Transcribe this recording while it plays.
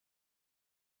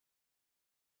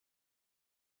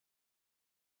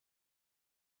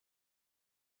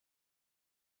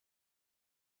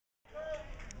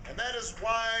And that is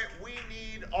why we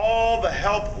need all the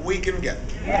help we can get.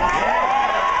 So tonight,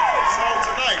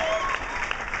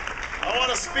 I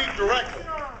want to speak directly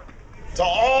to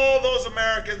all those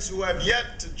Americans who have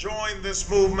yet to join this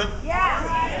movement,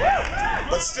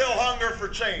 but still hunger for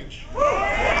change.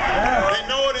 They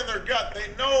know it in their gut. They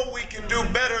know we can do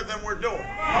better than we're doing.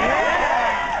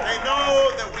 They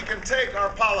know that we can take our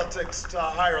politics to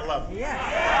a higher level.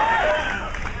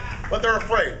 But they're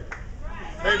afraid.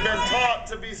 They've been taught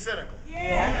to be cynical.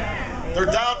 They're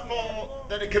doubtful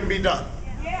that it can be done.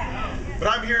 But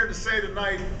I'm here to say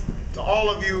tonight to all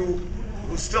of you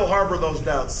who still harbor those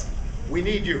doubts, we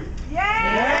need you. We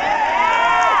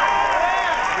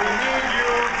need you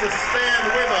to stand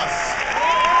with us.